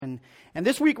And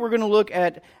this week we're going to look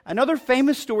at another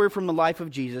famous story from the life of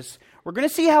Jesus. We're going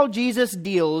to see how Jesus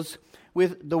deals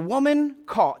with the woman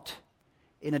caught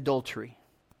in adultery.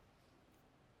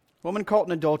 Woman caught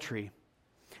in adultery.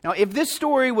 Now, if this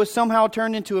story was somehow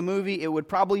turned into a movie, it would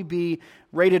probably be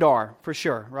rated R, for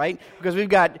sure, right? Because we've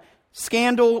got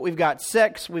scandal, we've got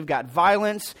sex, we've got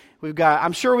violence,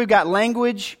 I'm sure we've got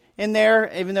language in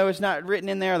there, even though it's not written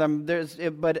in there.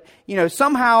 But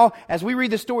somehow, as we read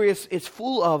the story, it's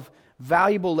full of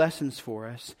valuable lessons for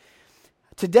us.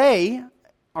 Today,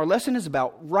 our lesson is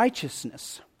about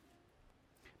righteousness.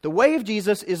 The way of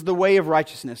Jesus is the way of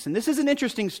righteousness. And this is an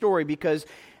interesting story because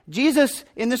Jesus,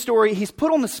 in this story, he's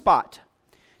put on the spot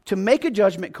to make a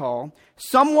judgment call.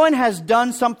 Someone has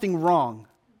done something wrong.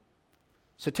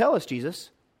 So tell us,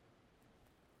 Jesus,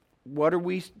 what are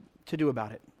we to do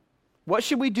about it? What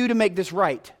should we do to make this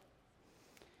right?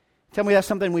 Tell me that's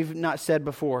something we've not said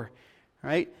before,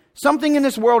 right? Something in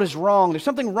this world is wrong. There's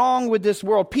something wrong with this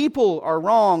world. People are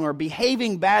wrong or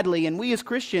behaving badly, and we as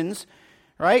Christians,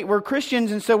 right? We're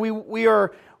Christians, and so we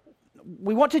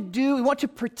want to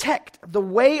protect the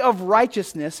way of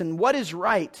righteousness and what is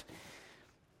right.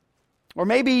 Or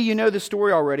maybe you know the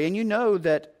story already, and you know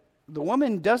that the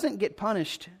woman doesn't get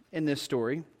punished in this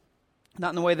story, not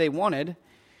in the way they wanted.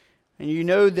 And you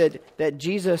know that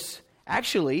Jesus,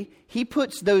 actually, he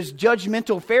puts those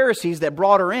judgmental Pharisees that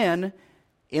brought her in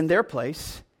their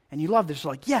place. And you love this.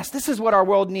 You're like, yes, this is what our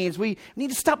world needs. We need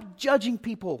to stop judging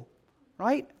people,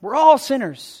 right? We're all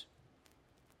sinners.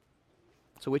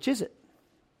 So which is it?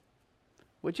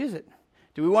 Which is it?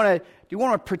 Do we want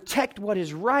to protect what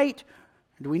is right?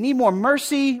 Do we need more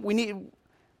mercy?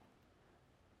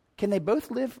 Can they both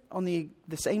live on the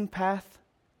same path?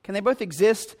 Can they both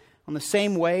exist on the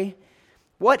same way?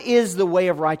 What is the way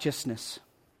of righteousness?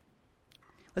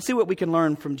 Let's see what we can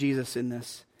learn from Jesus in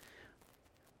this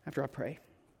after I pray.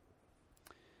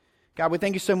 God, we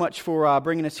thank you so much for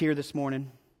bringing us here this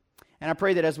morning. And I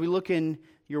pray that as we look in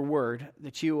your word,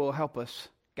 that you will help us,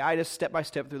 guide us step by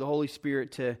step through the Holy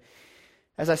Spirit to,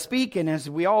 as I speak and as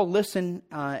we all listen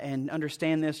and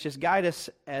understand this, just guide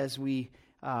us as we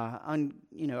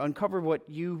uncover what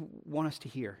you want us to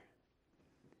hear.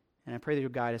 And I pray that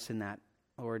you'll guide us in that,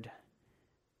 Lord.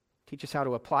 Teach us how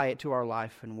to apply it to our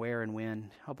life and where and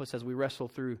when. Help us as we wrestle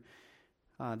through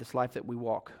this life that we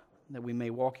walk, that we may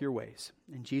walk your ways.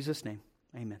 In Jesus' name,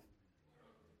 amen.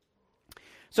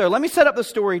 So let me set up the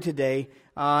story today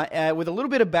with a little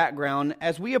bit of background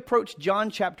as we approach John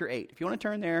chapter 8. If you want to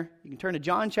turn there, you can turn to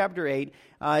John chapter 8.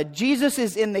 Jesus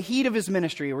is in the heat of his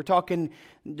ministry. We're talking,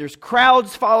 there's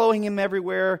crowds following him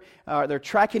everywhere. They're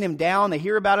tracking him down. They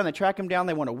hear about him. They track him down.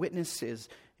 They want to witness his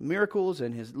miracles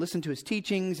and listen to his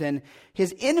teachings. And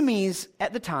his enemies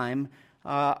at the time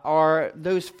are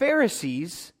those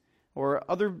Pharisees or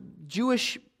other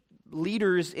Jewish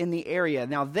leaders in the area.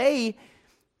 Now they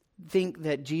think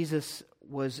that Jesus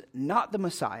was not the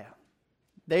Messiah.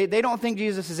 They don't think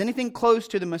Jesus is anything close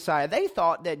to the Messiah. They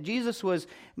thought that Jesus was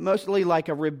mostly like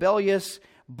a rebellious,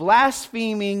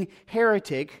 blaspheming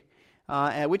heretic,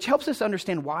 which helps us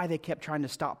understand why they kept trying to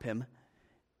stop him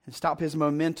and stop his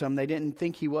momentum. They didn't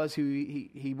think he was who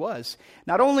he was.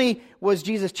 Not only was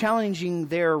Jesus challenging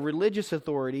their religious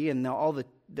authority and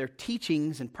their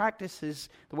teachings and practices,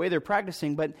 the way they're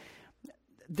practicing, but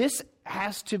this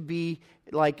has to be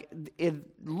it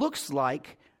looks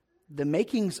like the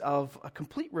makings of a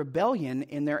complete rebellion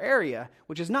in their area,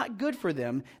 which is not good for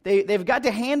them. They've got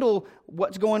to handle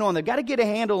what's going on. They've got to get a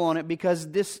handle on it because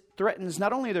this threatens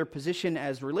not only their position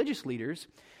as religious leaders,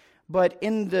 but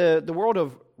in the world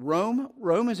of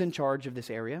Rome is in charge of this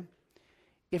area.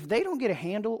 If they don't get a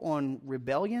handle on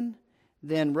rebellion,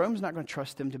 then Rome's not going to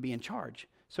trust them to be in charge.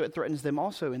 So it threatens them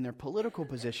also in their political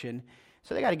position.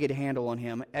 So they got to get a handle on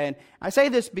him. And I say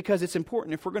this because it's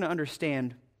important if we're going to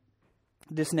understand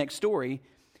this next story.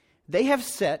 They have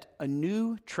set a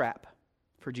new trap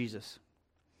for Jesus.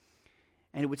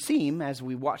 And it would seem, as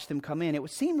we watch them come in, it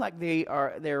would seem like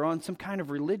they're on some kind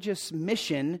of religious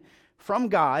mission from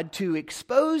God to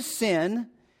expose sin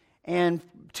and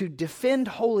to defend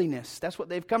holiness. That's what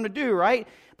they've come to do, right?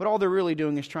 But all they're really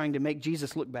doing is trying to make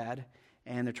Jesus look bad,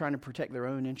 and they're trying to protect their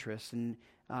own interests. And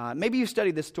maybe you've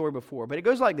studied this story before, but it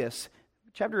goes like this.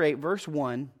 Chapter 8, verse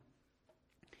 1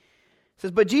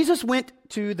 says, "But Jesus went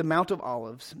to the Mount of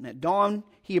Olives, and at dawn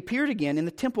he appeared again in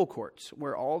the temple courts,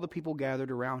 where all the people gathered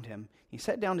around him. He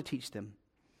sat down to teach them.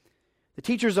 The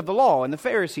teachers of the law and the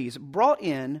Pharisees brought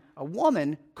in a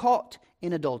woman caught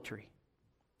in adultery.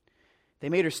 They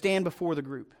made her stand before the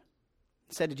group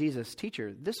and said to Jesus,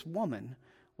 'Teacher, this woman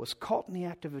was caught in the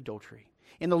act of adultery.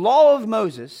 In the law of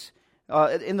Moses,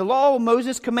 In the law,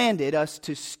 Moses commanded us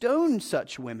to stone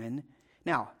such women.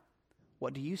 Now,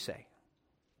 what do you say?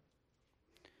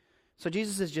 So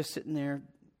Jesus is just sitting there,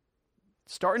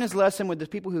 starting his lesson with the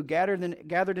people who gathered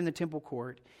in the temple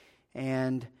court,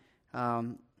 and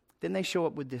then they show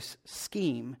up with this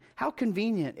scheme. How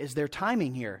convenient is their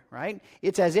timing here, right?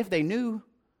 It's as if they knew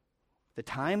the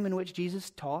time in which Jesus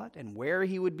taught and where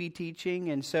he would be teaching.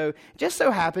 And so just so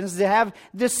happens to have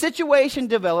this situation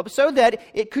develop so that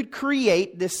it could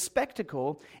create this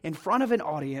spectacle in front of an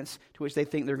audience to which they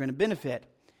think they're going to benefit.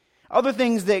 Other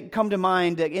things that come to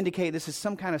mind that indicate this is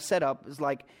some kind of setup is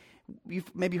like,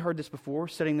 you've maybe heard this before,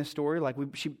 studying this story. Like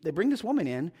they bring this woman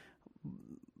in.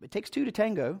 It takes two to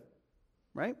tango,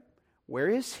 right? Where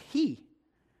is he?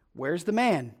 Where's the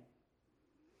man?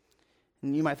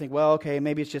 And you might think, well, okay,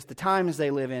 maybe it's just the times they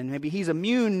live in. Maybe he's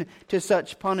immune to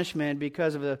such punishment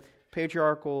because of the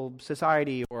patriarchal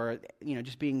society, or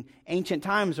just being ancient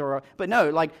times. But no,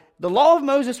 like the law of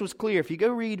Moses was clear. If you go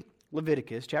read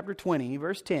Leviticus chapter 20,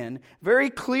 verse 10,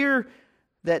 very clear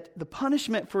that the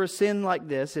punishment for a sin like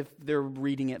this, if they're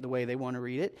reading it the way they want to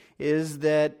read it, is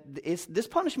that this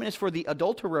punishment is for the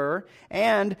adulterer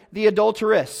and the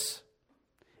adulteress.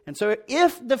 And so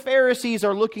if the Pharisees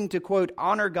are looking to, quote,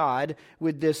 honor God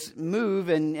with this move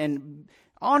and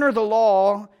honor the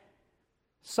law,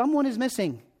 someone is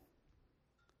missing.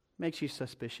 Makes you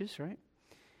suspicious, right?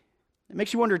 It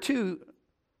makes you wonder, too,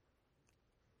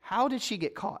 how did she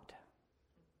get caught?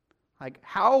 Like,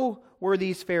 how were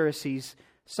these Pharisees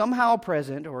somehow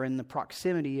present or in the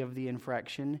proximity of the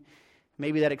infraction?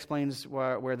 Maybe that explains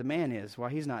where the man is, why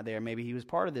he's not there. Maybe he was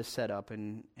part of this setup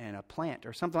and a plant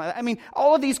or something like that. I mean,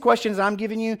 all of these questions I'm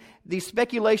giving you, these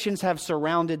speculations have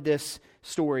surrounded this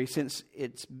story since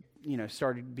it's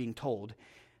started being told.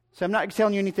 So I'm not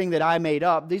telling you anything that I made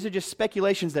up. These are just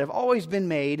speculations that have always been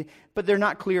made, but they're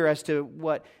not clear as to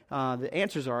what the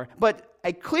answers are. But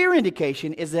a clear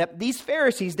indication is that these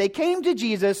Pharisees, they came to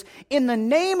Jesus in the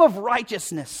name of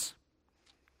righteousness,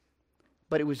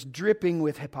 but it was dripping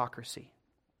with hypocrisy.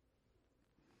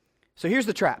 So here's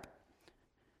the trap.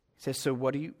 He says, so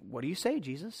what do you say,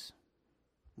 Jesus?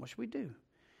 What should we do?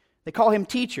 They call him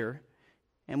teacher,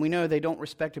 and we know they don't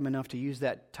respect him enough to use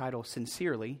that title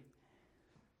sincerely.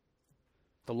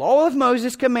 The law of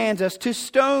Moses commands us to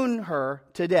stone her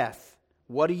to death.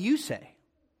 What do you say?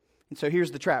 And so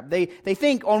here's the trap. They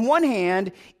think, on one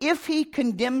hand, if he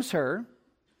condemns her,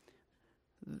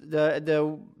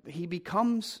 he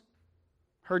becomes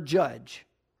her judge,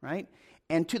 right?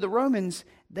 And to the Romans,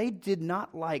 they did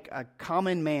not like a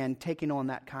common man taking on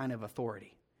that kind of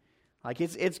authority. Like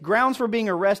it's grounds for being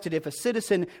arrested if a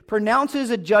citizen pronounces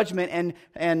a judgment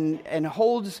and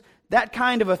holds that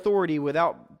kind of authority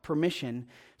without permission.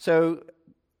 So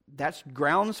that's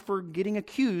grounds for getting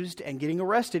accused and getting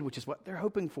arrested, which is what they're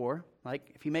hoping for.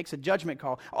 Like if he makes a judgment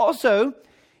call. Also,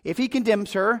 if he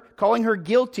condemns her, calling her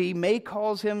guilty may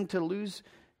cause him to lose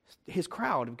his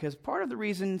crowd, because part of the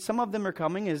reason some of them are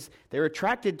coming is they're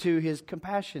attracted to his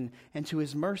compassion and to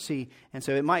his mercy, and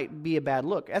so it might be a bad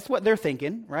look. That's what they're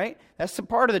thinking, right? That's a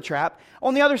part of the trap.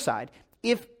 On the other side,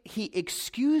 if he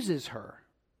excuses her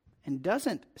and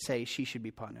doesn't say she should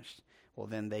be punished, well,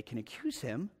 then they can accuse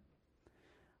him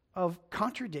of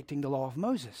contradicting the law of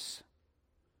Moses,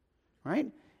 right?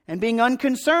 And being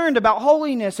unconcerned about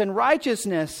holiness and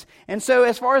righteousness. And so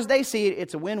as far as they see it,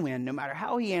 it's a win-win. No matter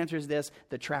how he answers this,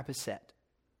 the trap is set.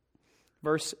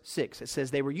 Verse 6, it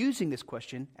says they were using this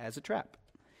question as a trap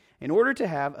in order to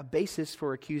have a basis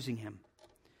for accusing him.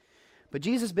 But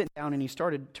Jesus bent down and he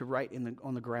started to write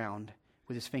on the ground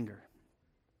with his finger.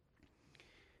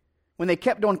 When they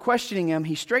kept on questioning him,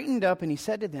 he straightened up and he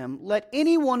said to them, "Let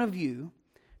any one of you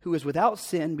who is without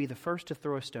sin be the first to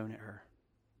throw a stone at her."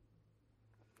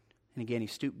 And again, he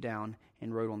stooped down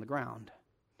and wrote on the ground.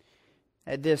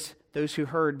 At this, those who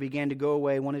heard began to go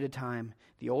away one at a time,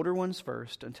 the older ones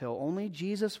first, until only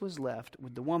Jesus was left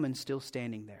with the woman still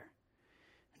standing there.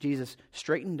 Jesus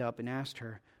straightened up and asked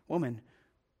her, "Woman,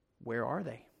 where are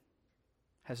they?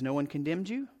 Has no one condemned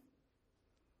you?"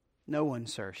 "No one,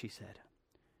 sir," she said.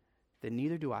 "Then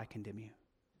neither do I condemn you.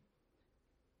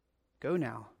 Go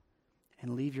now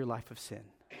and leave your life of sin."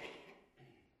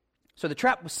 So the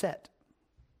trap was set.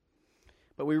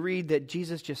 But we read that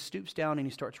Jesus just stoops down and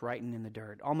he starts writing in the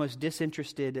dirt, almost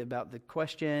disinterested about the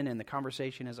question and the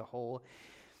conversation as a whole.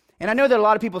 And I know that a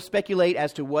lot of people speculate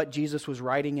as to what Jesus was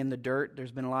writing in the dirt.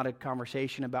 There's been a lot of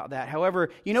conversation about that. However,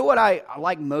 you know what I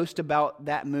like most about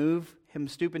that move, him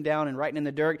stooping down and writing in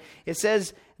the dirt? It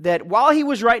says that while he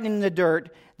was writing in the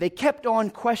dirt, they kept on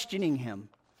questioning him.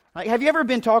 Like, have you ever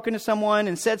been talking to someone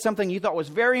and said something you thought was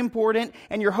very important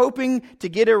and you're hoping to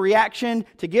get a reaction,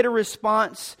 to get a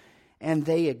response, and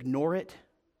they ignore it.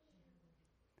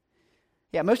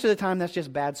 Yeah, most of the time that's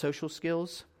just bad social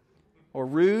skills or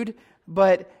rude,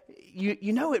 but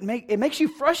you know it makes you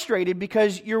frustrated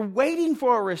because you're waiting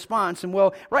for a response. And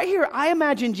well, right here, I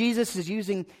imagine Jesus is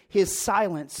using his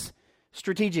silence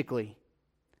strategically.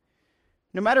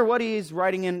 No matter what he is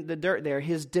writing in the dirt there,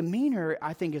 his demeanor,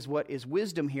 I think, is what is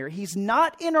wisdom here. He's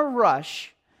not in a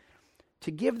rush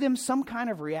to give them some kind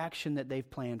of reaction that they've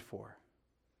planned for,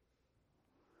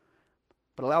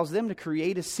 but allows them to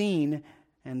create a scene,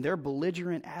 and their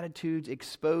belligerent attitudes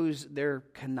expose their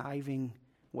conniving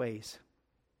ways.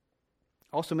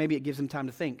 Also, maybe it gives them time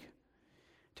to think,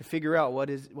 to figure out what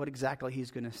exactly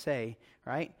he's going to say,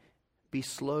 right? Be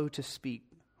slow to speak,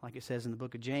 like it says in the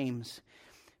book of James.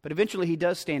 But eventually he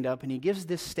does stand up and he gives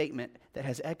this statement that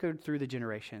has echoed through the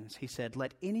generations. He said,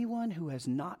 "Let anyone who has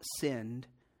not sinned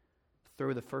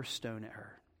throw the first stone at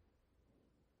her."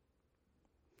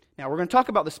 Now, we're going to talk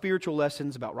about the spiritual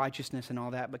lessons about righteousness and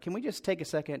all that, but can we just take a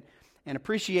second and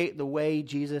appreciate the way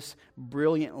Jesus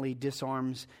brilliantly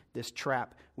disarms this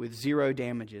trap with zero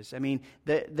damages? I mean,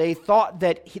 they thought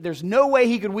that there's no way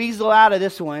he could weasel out of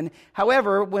this one.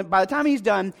 However, by the time he's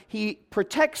done, he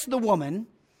protects the woman,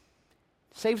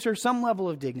 saves her some level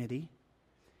of dignity.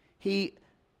 He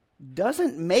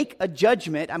doesn't make a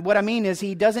judgment. And what I mean is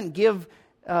he doesn't give,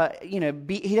 he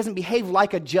doesn't behave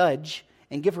like a judge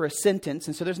and give her a sentence.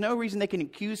 And so there's no reason they can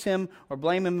accuse him or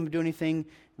blame him of doing anything.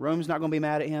 Rome's not going to be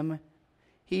mad at him.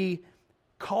 He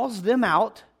calls them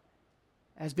out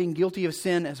as being guilty of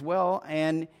sin as well.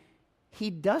 And he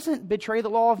doesn't betray the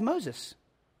law of Moses.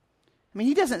 I mean,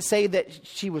 he doesn't say that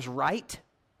she was right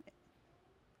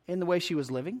in the way she was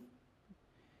living.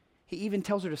 He even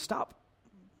tells her to stop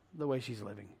the way she's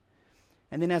living.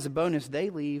 And then as a bonus, they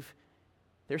leave.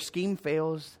 Their scheme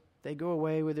fails. They go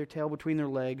away with their tail between their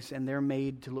legs, and they're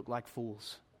made to look like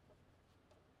fools.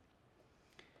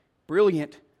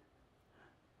 Brilliant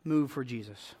move for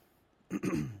Jesus.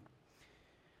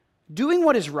 Doing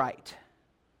what is right,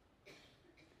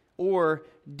 or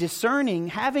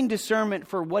having discernment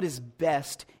for what is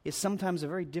best, is sometimes a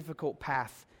very difficult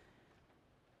path,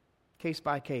 case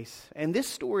by case. And this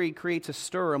story creates a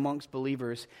stir amongst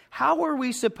believers. How are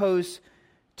we supposed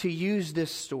to use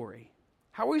this story?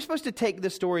 How are we supposed to take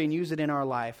this story and use it in our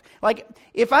life? Like,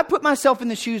 if I put myself in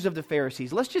the shoes of the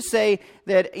Pharisees, let's just say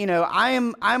that,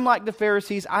 I'm like the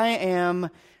Pharisees. I am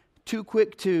too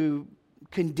quick to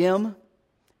condemn,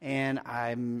 and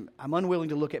I'm unwilling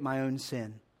to look at my own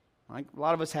sin. Like, a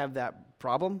lot of us have that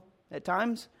problem at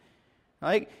times.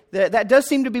 Right? That does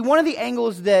seem to be one of the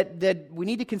angles that we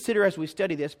need to consider as we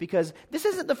study this, because this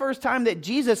isn't the first time that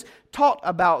Jesus taught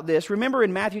about this. Remember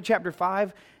in Matthew chapter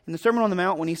 5, in the Sermon on the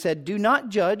Mount, when he said, "Do not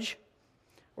judge,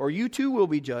 or you too will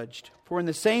be judged. For in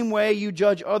the same way you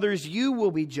judge others, you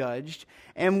will be judged.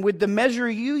 And with the measure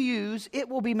you use, it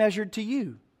will be measured to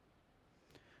you.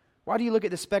 Why do you look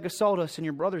at the speck of sawdust in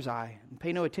your brother's eye and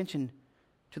pay no attention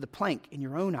to the plank in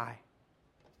your own eye?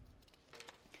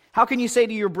 How can you say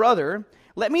to your brother,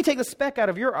 'Let me take the speck out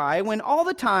of your eye,' when all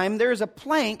the time there is a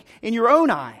plank in your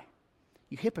own eye?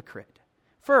 You hypocrite.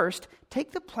 First,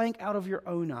 take the plank out of your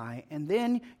own eye, and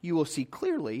then you will see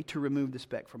clearly to remove the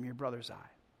speck from your brother's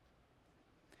eye."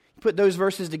 You put those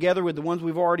verses together with the ones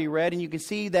we've already read, and you can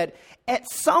see that at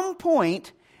some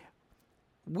point,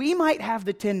 we might have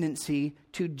the tendency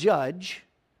to judge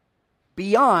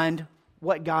beyond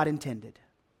what God intended.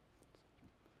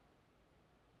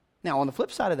 Now, on the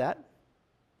flip side of that,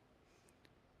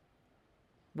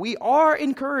 we are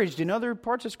encouraged in other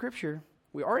parts of Scripture,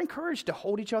 we are encouraged to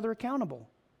hold each other accountable,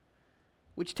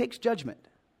 which takes judgment.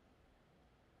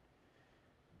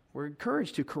 We're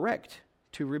encouraged to correct,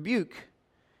 to rebuke,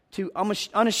 to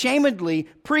unashamedly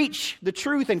preach the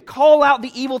truth and call out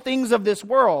the evil things of this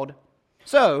world.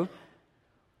 So,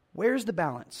 where's the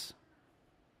balance?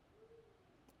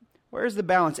 Where's the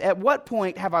balance? At what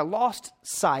point have I lost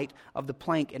sight of the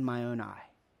plank in my own eye?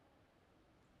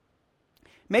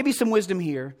 Maybe some wisdom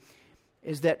here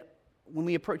is that when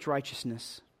we approach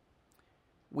righteousness,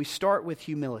 we start with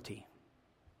humility.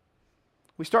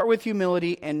 We start with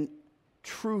humility and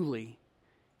truly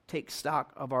take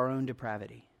stock of our own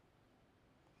depravity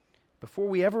before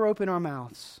we ever open our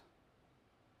mouths.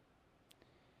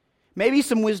 Maybe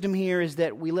some wisdom here is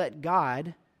that we let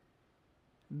God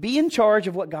be in charge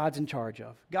of what God's in charge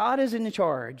of. God is in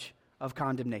charge of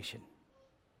condemnation.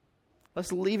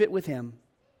 Let's leave it with Him.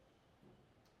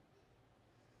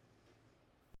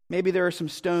 Maybe there are some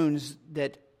stones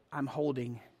that I'm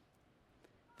holding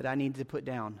that I need to put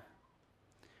down.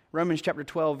 Romans chapter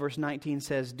 12, verse 19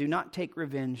 says, "Do not take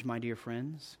revenge, my dear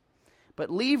friends, but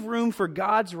leave room for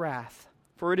God's wrath.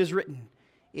 For it is written,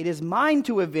 It is mine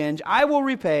to avenge. I will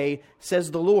repay,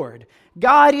 says the Lord.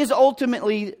 God is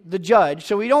ultimately the judge,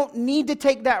 so we don't need to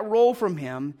take that role from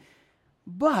Him.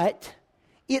 But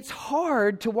it's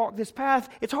hard to walk this path.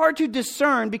 It's hard to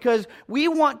discern because we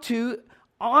want to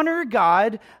honor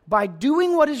God by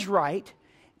doing what is right.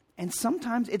 And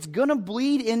sometimes it's going to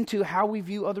bleed into how we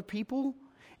view other people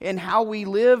and how we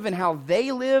live and how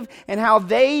they live, and how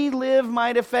they live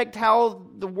might affect how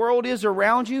the world is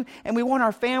around you. And we want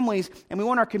our families and we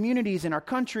want our communities and our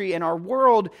country and our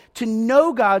world to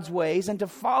know God's ways and to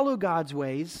follow God's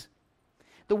ways.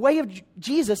 The way of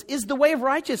Jesus is the way of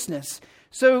righteousness.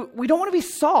 So we don't want to be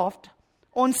soft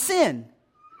on sin.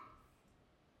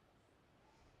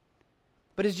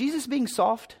 But is Jesus being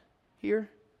soft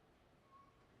here?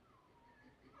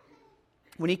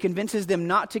 When He convinces them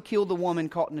not to kill the woman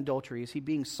caught in adultery, is He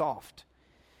being soft?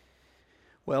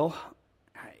 Well,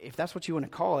 if that's what you want to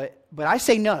call it, but I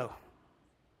say no.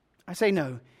 I say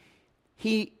no.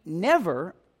 He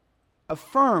never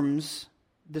affirms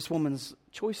this woman's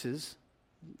choices,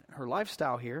 her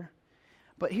lifestyle here,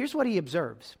 but here's what He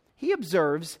observes. He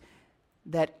observes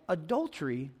that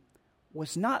adultery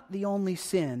was not the only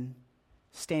sin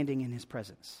standing in His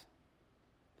presence.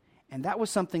 And that was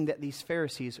something that these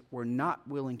Pharisees were not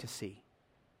willing to see.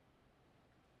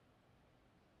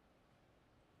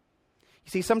 You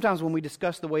see, sometimes when we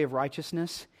discuss the way of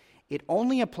righteousness, it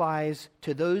only applies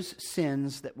to those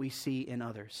sins that we see in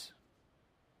others.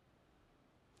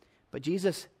 But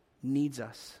Jesus needs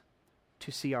us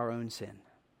to see our own sin.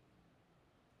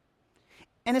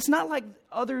 And it's not like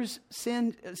others'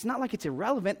 sin, it's not like it's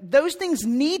irrelevant. Those things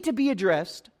need to be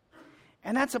addressed.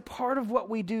 And that's a part of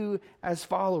what we do as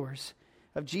followers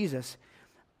of Jesus.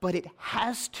 But it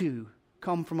has to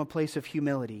come from a place of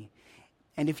humility.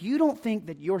 And if you don't think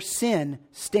that your sin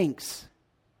stinks,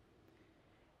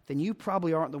 then you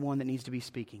probably aren't the one that needs to be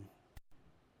speaking.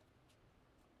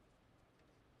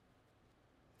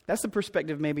 That's the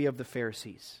perspective maybe of the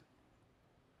Pharisees.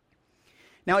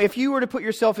 Now, if you were to put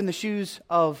yourself in the shoes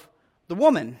of the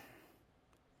woman,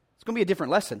 it's going to be a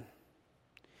different lesson.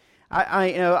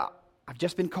 I've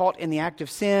just been caught in the act of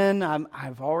sin. I'm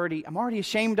already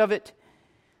ashamed of it.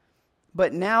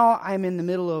 But now I'm in the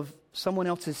middle of someone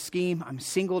else's scheme. I'm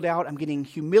singled out. I'm getting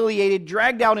humiliated,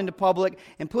 dragged out into public,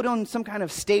 and put on some kind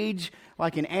of stage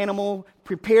like an animal,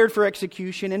 prepared for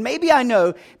execution. And maybe I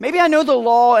know the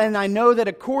law, and I know that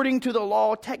according to the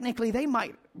law, technically they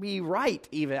might be right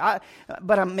even.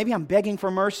 Maybe I'm begging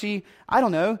for mercy. I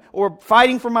don't know, or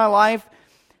fighting for my life.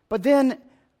 But then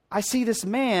I see this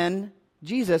man,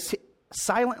 Jesus,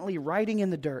 silently writing in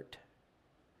the dirt.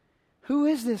 Who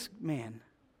is this man?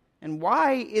 And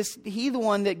why is he the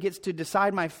one that gets to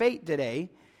decide my fate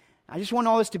today? I just want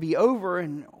all this to be over,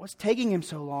 and what's taking him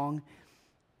so long?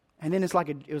 And then it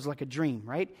was like a dream,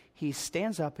 right? He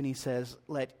stands up and he says,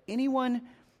 "Let anyone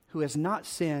who has not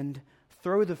sinned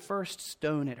throw the first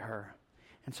stone at her."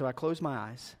 And so I close my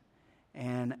eyes,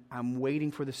 and I'm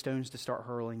waiting for the stones to start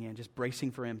hurling in, just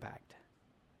bracing for impact.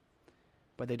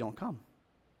 But they don't come.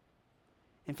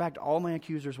 In fact, all my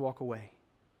accusers walk away.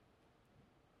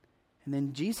 And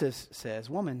then Jesus says,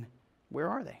 "Woman, where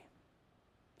are they?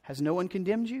 Has no one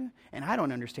condemned you?" And I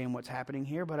don't understand what's happening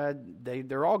here, but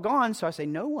they're all gone. So I say,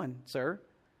 "No one, sir."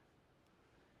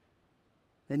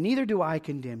 "Then neither do I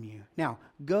condemn you. Now,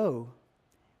 go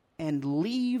and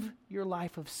leave your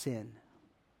life of sin."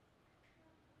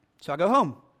 So I go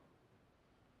home.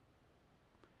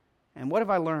 And what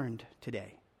have I learned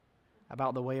today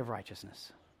about the way of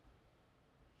righteousness?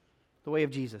 The way of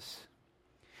Jesus.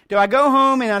 Do I go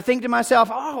home and I think to myself,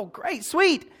 "Oh, great,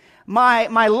 sweet,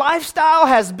 my lifestyle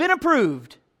has been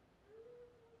approved"?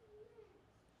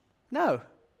 No.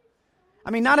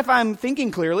 I mean, not if I'm thinking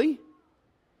clearly.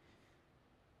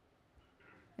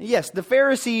 Yes, the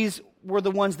Pharisees were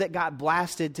the ones that got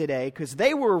blasted today because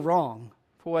they were wrong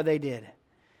for what they did.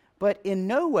 But in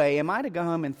no way am I to go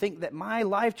home and think that my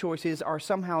life choices are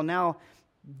somehow now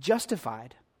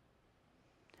justified.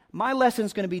 My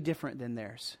lesson's going to be different than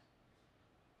theirs.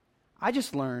 I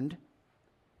just learned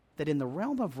that in the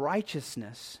realm of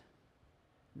righteousness,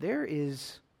 there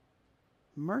is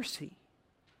mercy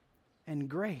and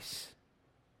grace.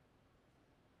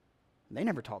 They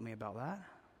never taught me about that.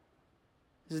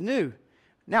 This is new.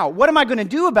 Now, what am I going to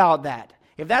do about that?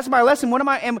 If that's my lesson,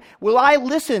 will I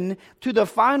listen to the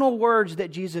final words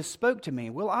that Jesus spoke to me?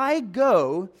 Will I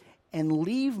go and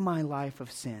leave my life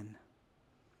of sin?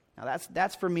 Now,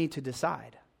 that's for me to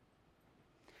decide.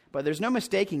 But there's no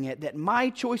mistaking it that my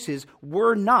choices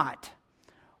were not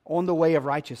on the way of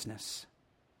righteousness.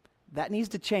 That needs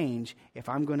to change if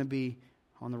I'm going to be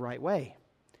on the right way.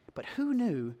 But who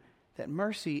knew that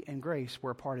mercy and grace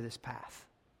were a part of this path?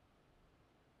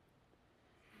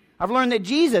 I've learned that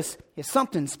Jesus is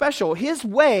something special. His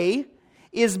way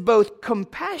is both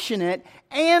compassionate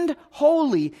and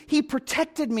holy. He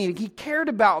protected me. He cared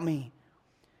about me.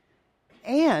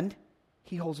 And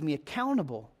He holds me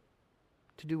accountable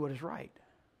to do what is right.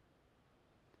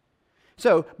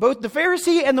 So, both the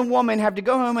Pharisee and the woman have to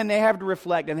go home and they have to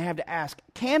reflect and they have to ask,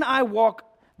 can I walk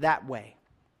that way?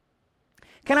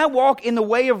 Can I walk in the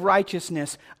way of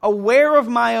righteousness, aware of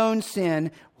my own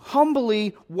sin,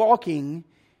 humbly walking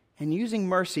and using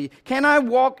mercy? Can I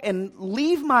walk and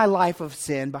leave my life of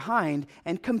sin behind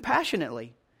and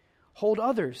compassionately hold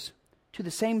others to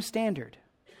the same standard?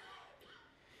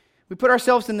 We put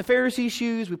ourselves in the Pharisee's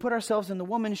shoes, we put ourselves in the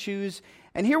woman's shoes,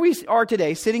 and here we are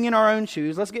today, sitting in our own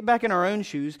shoes. Let's get back in our own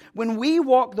shoes. When we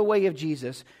walk the way of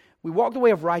Jesus, we walk the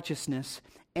way of righteousness,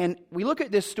 and we look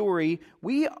at this story,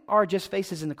 we are just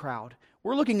faces in the crowd.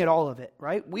 We're looking at all of it,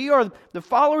 right? We are the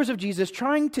followers of Jesus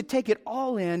trying to take it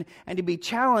all in and to be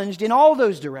challenged in all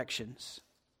those directions.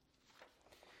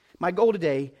 My goal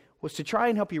today was to try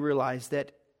and help you realize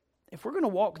that if we're going to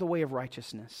walk the way of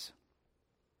righteousness,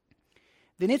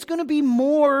 then it's going to be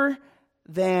more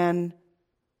than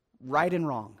right and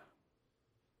wrong.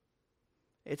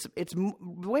 The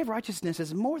way of righteousness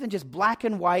is more than just black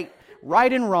and white,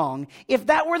 right and wrong. If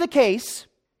that were the case,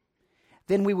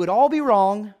 then we would all be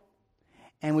wrong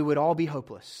and we would all be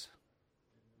hopeless.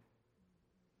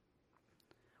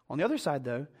 On the other side,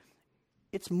 though,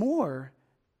 it's more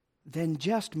than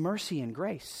just mercy and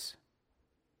grace.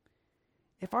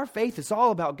 If our faith is all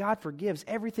about God forgives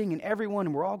everything and everyone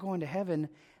and we're all going to heaven,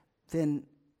 then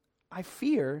I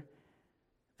fear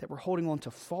that we're holding on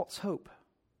to false hope.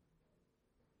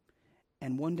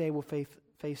 And one day we'll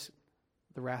face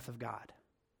the wrath of God.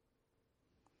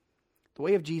 The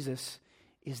way of Jesus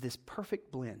is this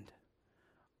perfect blend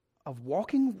of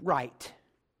walking right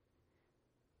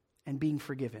and being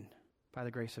forgiven by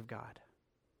the grace of God.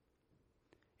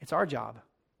 It's our job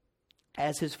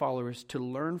as His followers to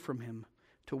learn from Him,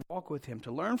 to walk with Him,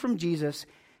 to learn from Jesus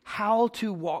how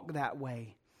to walk that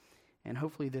way. And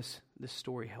hopefully this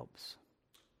story helps.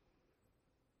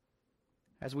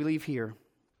 As we leave here,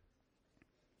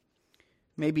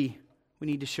 maybe we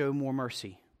need to show more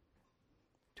mercy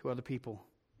to other people.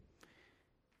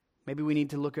 Maybe we need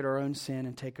to look at our own sin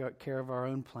and take care of our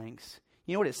own planks.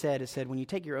 You know what it said? It said when you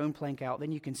take your own plank out,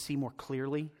 then you can see more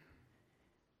clearly.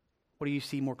 What do you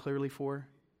see more clearly for?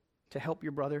 To help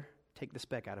your brother take the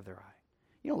speck out of their eye.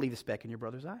 You don't leave the speck in your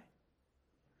brother's eye.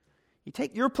 You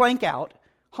take your plank out,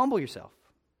 humble yourself,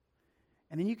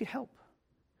 and then you can help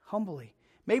humbly.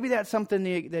 Maybe that's something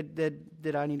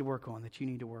that I need to work on, that you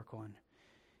need to work on.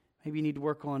 Maybe you need to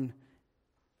work on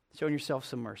showing yourself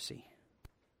some mercy.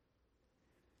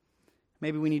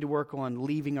 Maybe we need to work on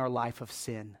leaving our life of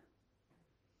sin.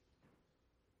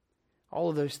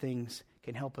 All of those things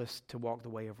can help us to walk the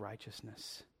way of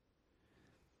righteousness.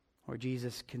 Where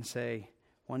Jesus can say,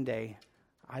 one day,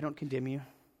 I don't condemn you.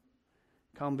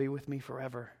 Come be with me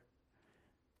forever.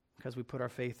 Because we put our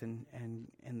faith in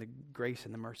the grace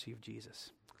and the mercy of Jesus.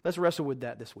 Let's wrestle with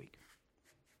that this week.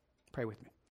 Pray with me.